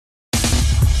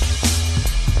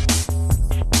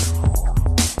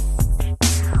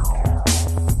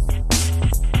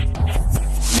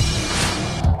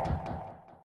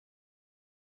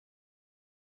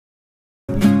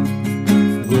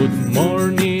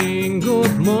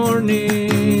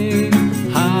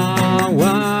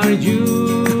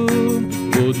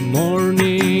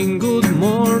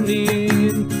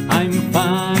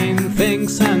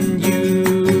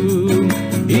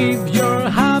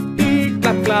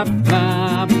clap,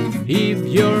 clap. If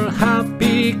you're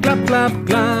happy, clap, clap,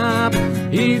 clap.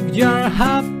 If you're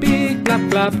happy,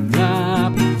 clap, clap,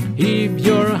 clap. If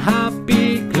you're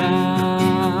happy,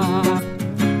 clap.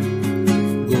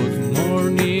 Good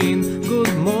morning,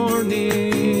 good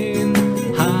morning.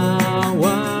 How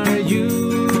are you?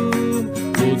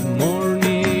 Good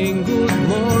morning, good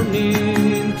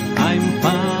morning. I'm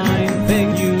fine,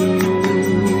 thank you.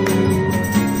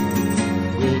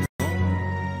 Good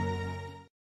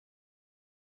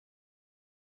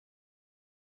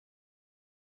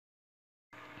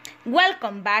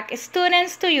Welcome back,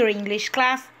 students, to your English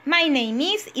class. My name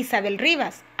is Isabel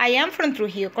Rivas. I am from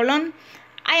Trujillo, Colón.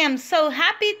 I am so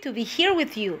happy to be here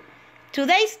with you.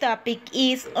 Today's topic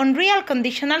is unreal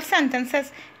conditional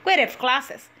sentences with if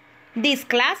clauses. This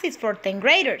class is for 10th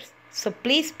graders, so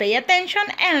please pay attention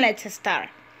and let's start.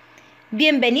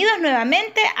 Bienvenidos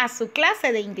nuevamente a su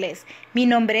clase de inglés. Mi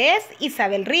nombre es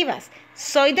Isabel Rivas.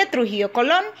 Soy de Trujillo,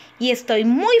 Colón y estoy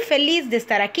muy feliz de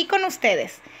estar aquí con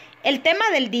ustedes. El tema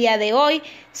del día de hoy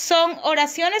son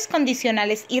oraciones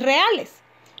condicionales y reales.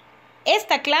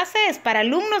 Esta clase es para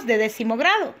alumnos de 10º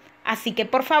grado, así que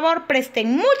por favor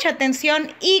presten mucha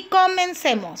atención y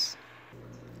comencemos.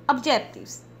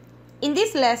 Objectives. In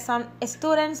this lesson,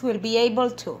 students will be able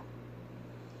to.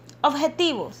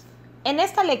 Objetivos. En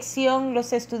esta lección,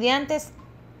 los estudiantes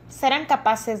serán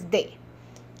capaces de: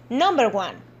 Number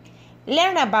 1.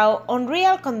 Learn about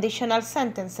unreal conditional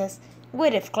sentences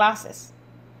with if clauses.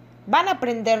 Van a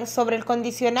aprender sobre el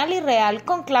condicional irreal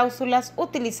con cláusulas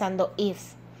utilizando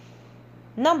if.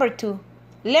 Number 2.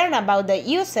 Learn about the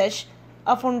usage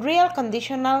of unreal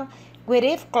conditional with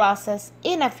if clauses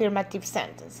in affirmative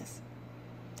sentences.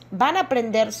 Van a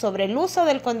aprender sobre el uso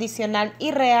del condicional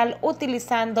irreal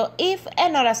utilizando if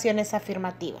en oraciones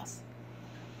afirmativas.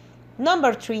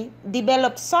 Number 3.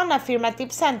 Develop some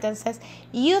affirmative sentences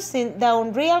using the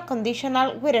unreal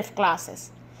conditional with if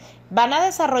clauses. Van a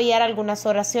desarrollar algunas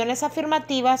oraciones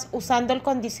afirmativas usando el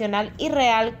condicional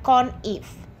irreal con if.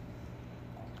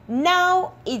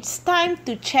 Now it's time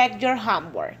to check your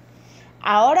homework.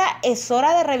 Ahora es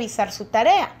hora de revisar su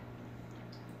tarea.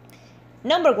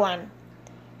 Number 1.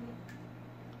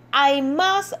 I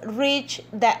must reach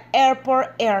the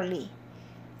airport early.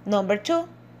 Number 2.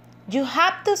 You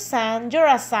have to send your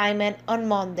assignment on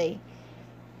Monday.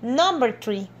 Number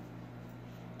 3.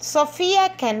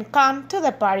 Sophia can come to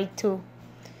the party too.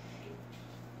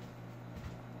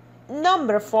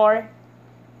 Number 4.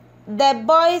 The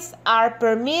boys are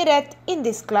permitted in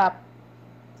this club.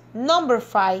 Number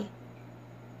 5.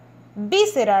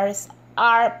 Visitors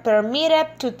are permitted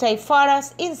to take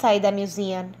photos inside the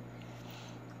museum.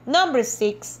 Number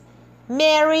 6.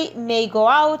 Mary may go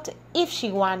out if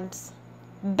she wants.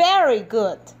 Very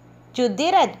good. You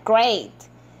did it great.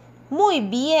 Muy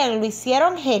bien, lo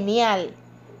hicieron genial.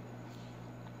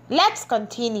 Let's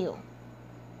continue.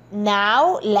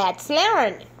 Now let's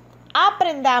learn.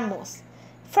 Aprendamos.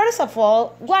 First of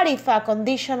all, what is a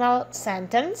conditional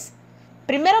sentence?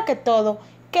 Primero que todo,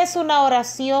 ¿qué es una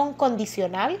oración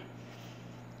condicional?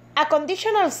 A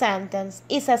conditional sentence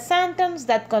is a sentence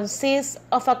that consists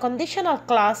of a conditional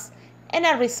clause and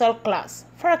a result clause.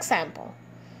 For example,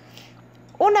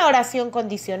 una oración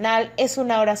condicional es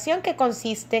una oración que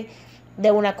consiste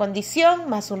de una condición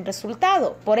más un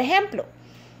resultado. Por ejemplo,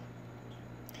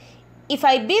 if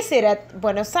I visited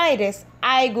Buenos Aires,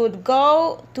 I would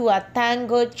go to a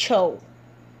tango show.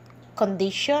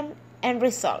 Condition and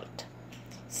result.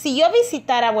 Si yo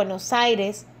visitara Buenos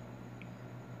Aires,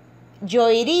 yo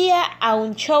iría a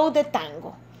un show de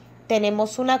tango.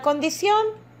 Tenemos una condición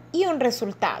y un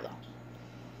resultado.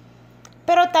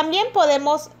 Pero también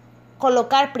podemos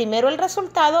colocar primero el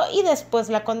resultado y después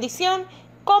la condición,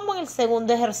 como en el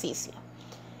segundo ejercicio.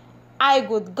 I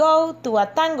would go to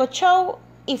a tango show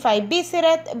if I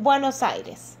visited Buenos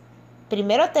Aires.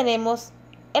 Primero tenemos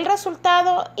el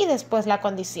resultado y después la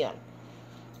condición.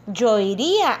 Yo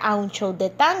iría a un show de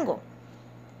tango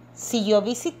si yo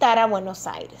visitara Buenos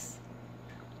Aires.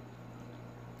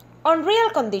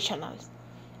 Unreal conditionals.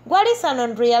 What is an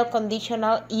unreal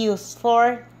conditional used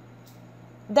for?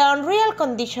 The unreal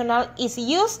conditional is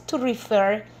used to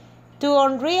refer to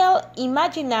unreal,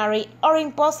 imaginary, or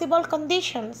impossible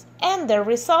conditions and their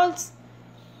results.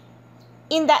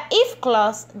 In the if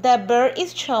clause, the verb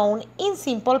is shown in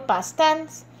simple past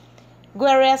tense,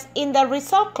 whereas in the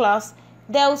result clause,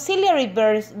 the auxiliary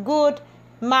verbs would,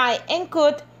 might, and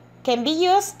could can be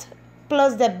used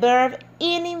plus the verb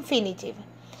in infinitive.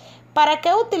 ¿Para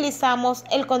qué utilizamos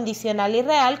el condicional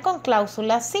irreal con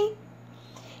cláusula sí?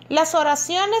 Las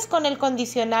oraciones con el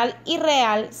condicional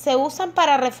irreal se usan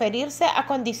para referirse a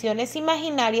condiciones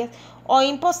imaginarias o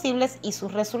imposibles y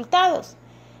sus resultados.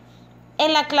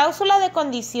 En la cláusula de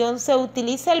condición se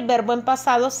utiliza el verbo en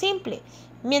pasado simple,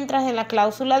 mientras en la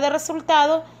cláusula de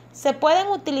resultado se pueden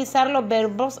utilizar los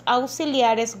verbos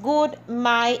auxiliares would,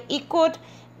 might y could,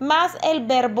 más el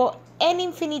verbo en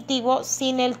infinitivo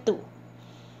sin el to.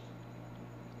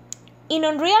 In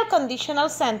unreal conditional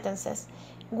sentences,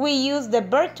 we use the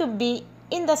verb to be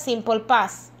in the simple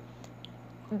past.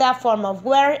 The form of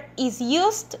were is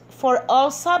used for all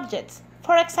subjects.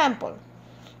 For example,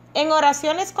 en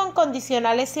oraciones con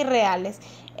condicionales irreales,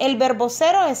 el verbo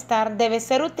ser o estar debe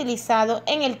ser utilizado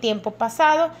en el tiempo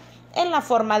pasado en la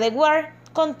forma de were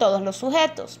con todos los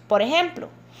sujetos. Por ejemplo,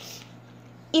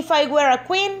 if I were a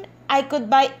queen, I could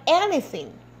buy anything.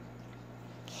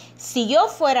 Si yo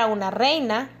fuera una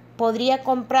reina, podría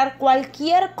comprar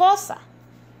cualquier cosa.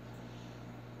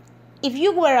 If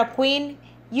you were a queen,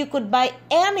 you could buy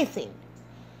anything.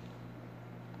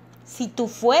 Si tú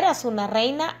fueras una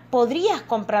reina, podrías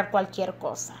comprar cualquier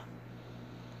cosa.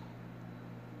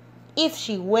 If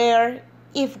she were,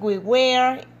 if we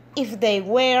were, if they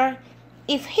were,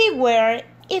 if he were,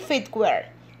 if it were.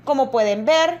 Como pueden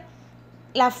ver,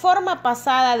 la forma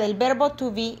pasada del verbo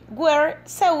to be, were,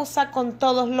 se usa con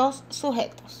todos los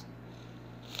sujetos.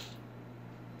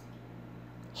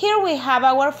 Here we have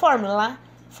our formula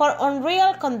for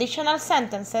unreal conditional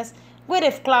sentences with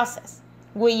if clauses.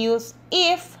 We use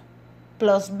if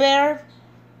plus verb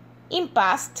in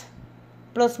past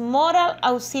plus modal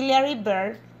auxiliary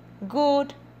verb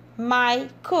would,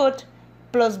 might, could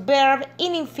plus verb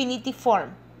in infinitive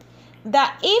form. The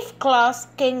if clause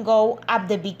can go at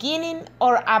the beginning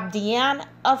or at the end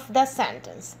of the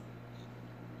sentence.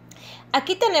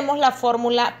 Aquí tenemos la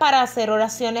fórmula para hacer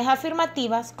oraciones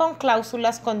afirmativas con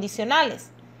cláusulas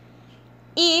condicionales.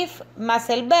 If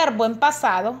más el verbo en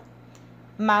pasado,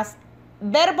 más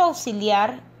verbo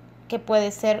auxiliar, que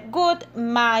puede ser would,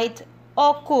 might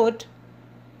o could,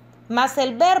 más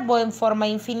el verbo en forma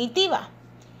infinitiva.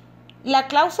 La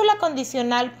cláusula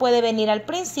condicional puede venir al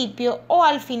principio o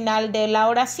al final de la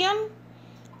oración,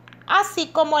 así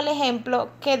como el ejemplo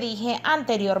que dije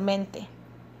anteriormente.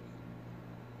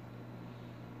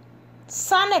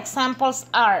 Some examples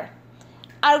are,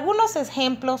 algunos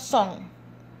ejemplos son,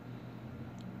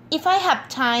 if I have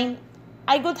time,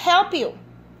 I would help you.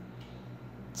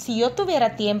 Si yo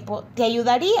tuviera tiempo, te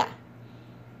ayudaría.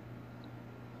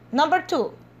 Number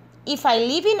 2, if I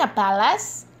live in a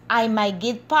palace, I might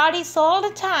give parties all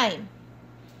the time.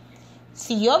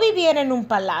 Si yo viviera en un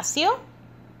palacio,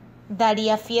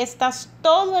 daría fiestas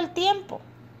todo el tiempo.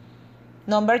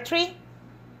 Number 3,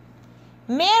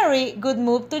 Mary would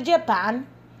move to Japan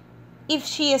if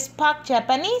she spoke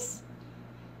Japanese.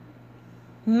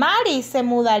 Mary se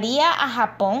mudaría a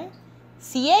Japón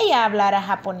si ella hablara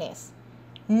japonés.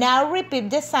 Now repeat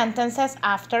the sentences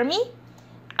after me.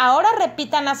 Ahora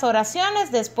repitan las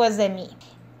oraciones después de mí.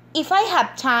 If I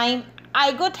have time,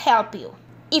 I would help you.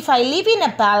 If I live in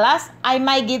a palace, I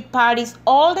might give parties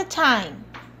all the time.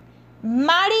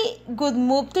 Mary would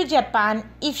move to Japan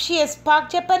if she spoke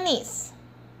Japanese.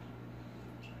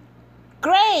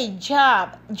 Great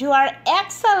job! You are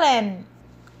excellent!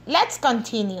 Let's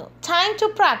continue. Time to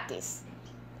practice.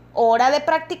 Hora de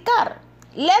practicar.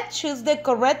 Let's choose the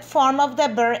correct form of the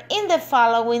verb in the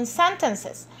following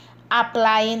sentences,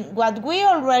 applying what we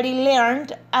already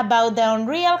learned about the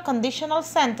unreal conditional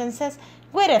sentences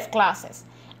with if clauses.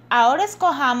 Ahora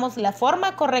escojamos la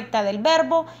forma correcta del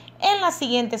verbo en las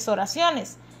siguientes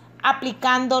oraciones,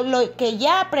 aplicando lo que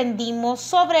ya aprendimos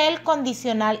sobre el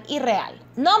condicional irreal.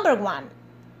 Number 1.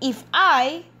 If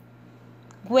I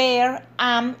were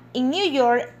am in New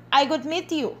York, I would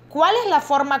meet you. ¿Cuál es la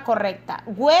forma correcta?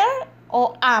 Were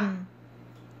o am?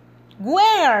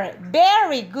 Were.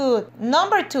 Very good.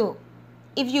 Number 2.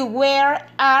 If you were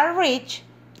are rich,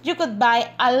 you could buy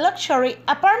a luxury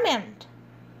apartment.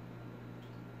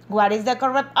 What is the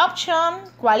correct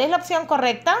option? ¿Cuál es la opción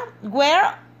correcta?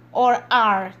 Were or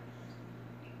are?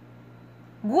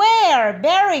 Were.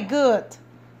 Very good.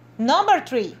 Number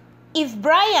 3. If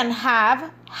Brian had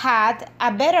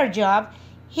a better job,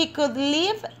 he could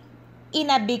live in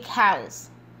a big house.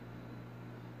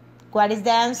 What is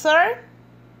the answer?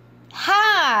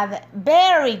 Had.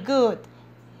 Very good.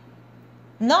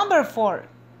 Number 4.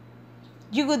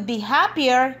 You would be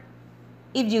happier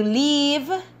if you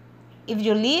live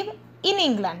in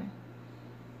England.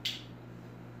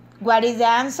 What is the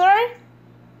answer?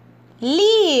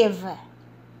 Live.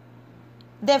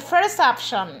 The first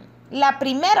option. La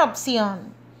primera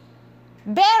opción.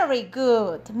 Very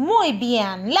good. Muy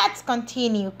bien. Let's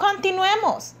continue.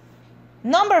 Continuemos.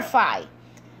 Number 5.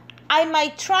 I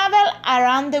might travel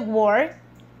around the world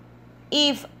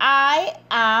if I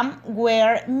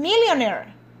were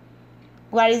millionaire.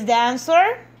 What is the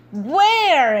answer?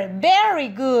 Where? Very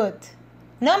good.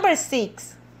 Number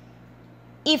 6.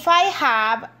 If I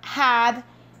have had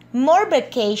more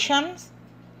vacations,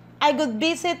 I could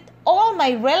visit all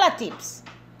my relatives.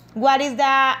 What is the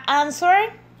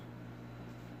answer?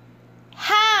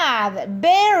 Had.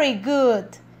 Very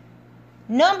good.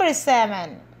 Number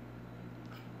 7.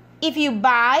 If you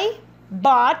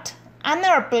bought an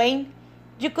airplane,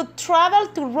 you could travel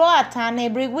to Roatan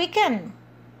every weekend.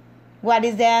 What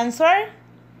is the answer?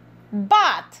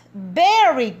 But.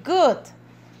 Very good.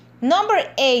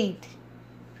 Number 8.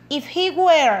 If he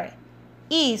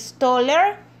is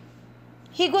taller,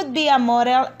 he could be a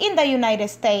model in the United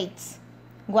States.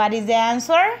 What is the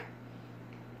answer?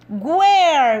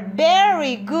 Where?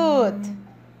 Very good.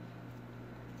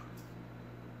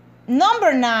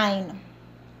 Number 9.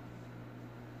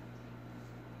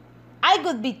 I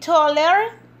could be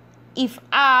taller if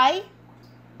I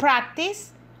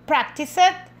practiced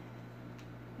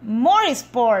more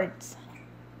sports.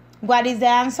 What is the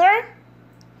answer?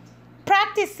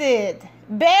 Practice it.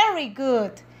 Very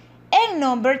good. And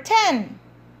number 10.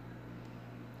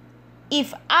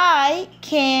 If I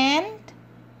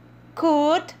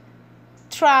could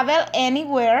travel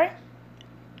anywhere,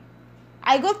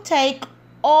 I would take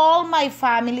all my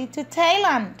family to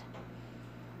Thailand.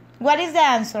 What is the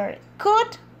answer?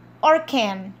 Could or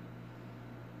can?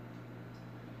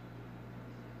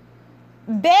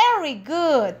 Very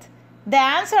good. The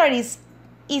answer is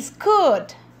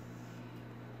could.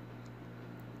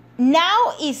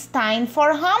 Now it's time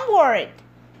for homework.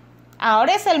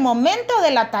 Ahora es el momento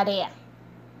de la tarea.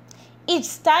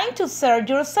 It's time to search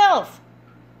yourself.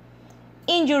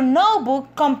 In your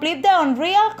notebook, complete the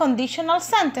unreal conditional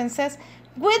sentences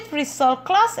with result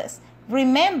clauses.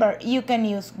 Remember, you can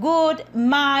use would,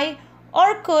 might,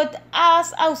 or could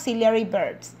as auxiliary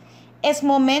verbs. Es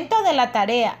momento de la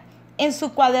tarea. En su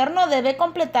cuaderno debe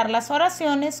completar las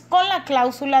oraciones con la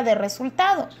cláusula de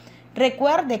resultado.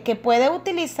 Recuerde que puede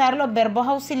utilizar los verbos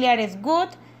auxiliares would,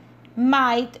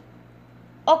 might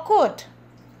o could.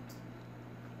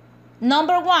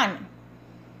 Number 1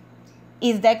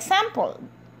 is the example.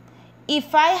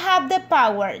 If I had the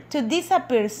power to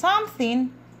disappear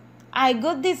something, I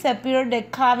would disappear the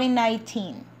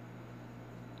COVID-19.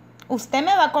 Usted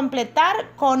me va a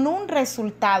completar con un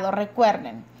resultado,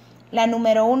 recuerden. La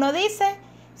número 1 dice,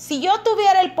 si yo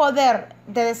tuviera el poder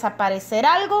de desaparecer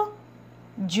algo,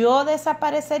 yo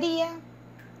desaparecería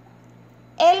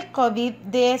el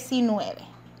COVID-19.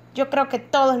 Yo creo que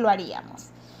todos lo haríamos.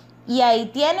 Y ahí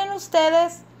tienen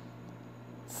ustedes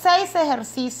 6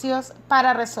 ejercicios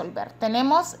para resolver.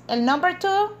 Tenemos el number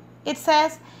 2. It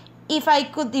says, if I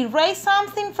could erase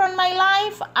something from my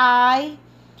life,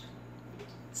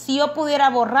 si yo pudiera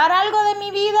borrar algo de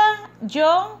mi vida,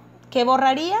 yo, ¿qué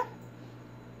borraría?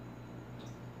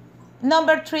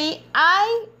 Number 3,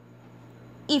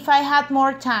 if I had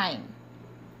more time.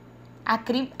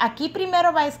 Aquí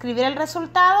primero va a escribir el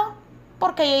resultado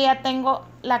porque yo ya tengo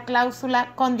la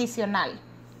cláusula condicional.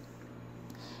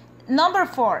 Number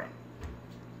 4,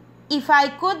 if I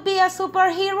could be a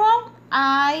superhero,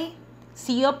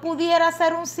 si yo pudiera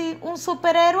ser un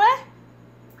superhéroe.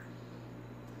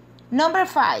 Number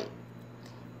 5,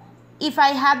 if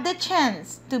I had the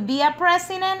chance to be a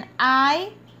president,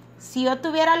 si yo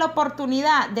tuviera la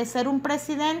oportunidad de ser un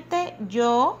presidente,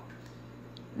 yo.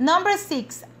 Number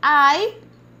 6,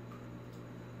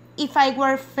 if I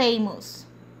were famous.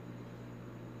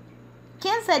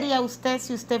 ¿Quién sería usted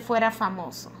si usted fuera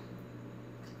famoso?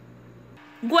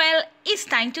 Well, it's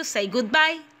time to say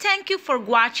goodbye. Thank you for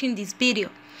watching this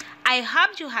video. I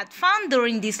hope you had fun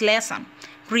during this lesson.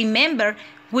 Remember,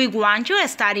 we want you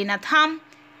studying at home.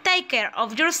 Take care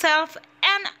of yourself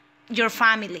and your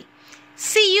family.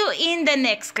 See you in the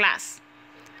next class.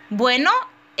 Bueno,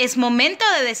 es momento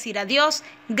de decir adiós.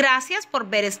 Gracias por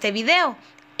ver este video.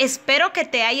 Espero que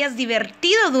te hayas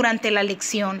divertido durante la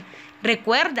lección.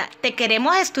 Recuerda, te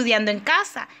queremos estudiando en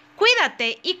casa.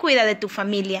 Cuídate y cuida de tu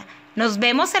familia. Nos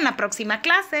vemos en la próxima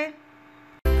clase.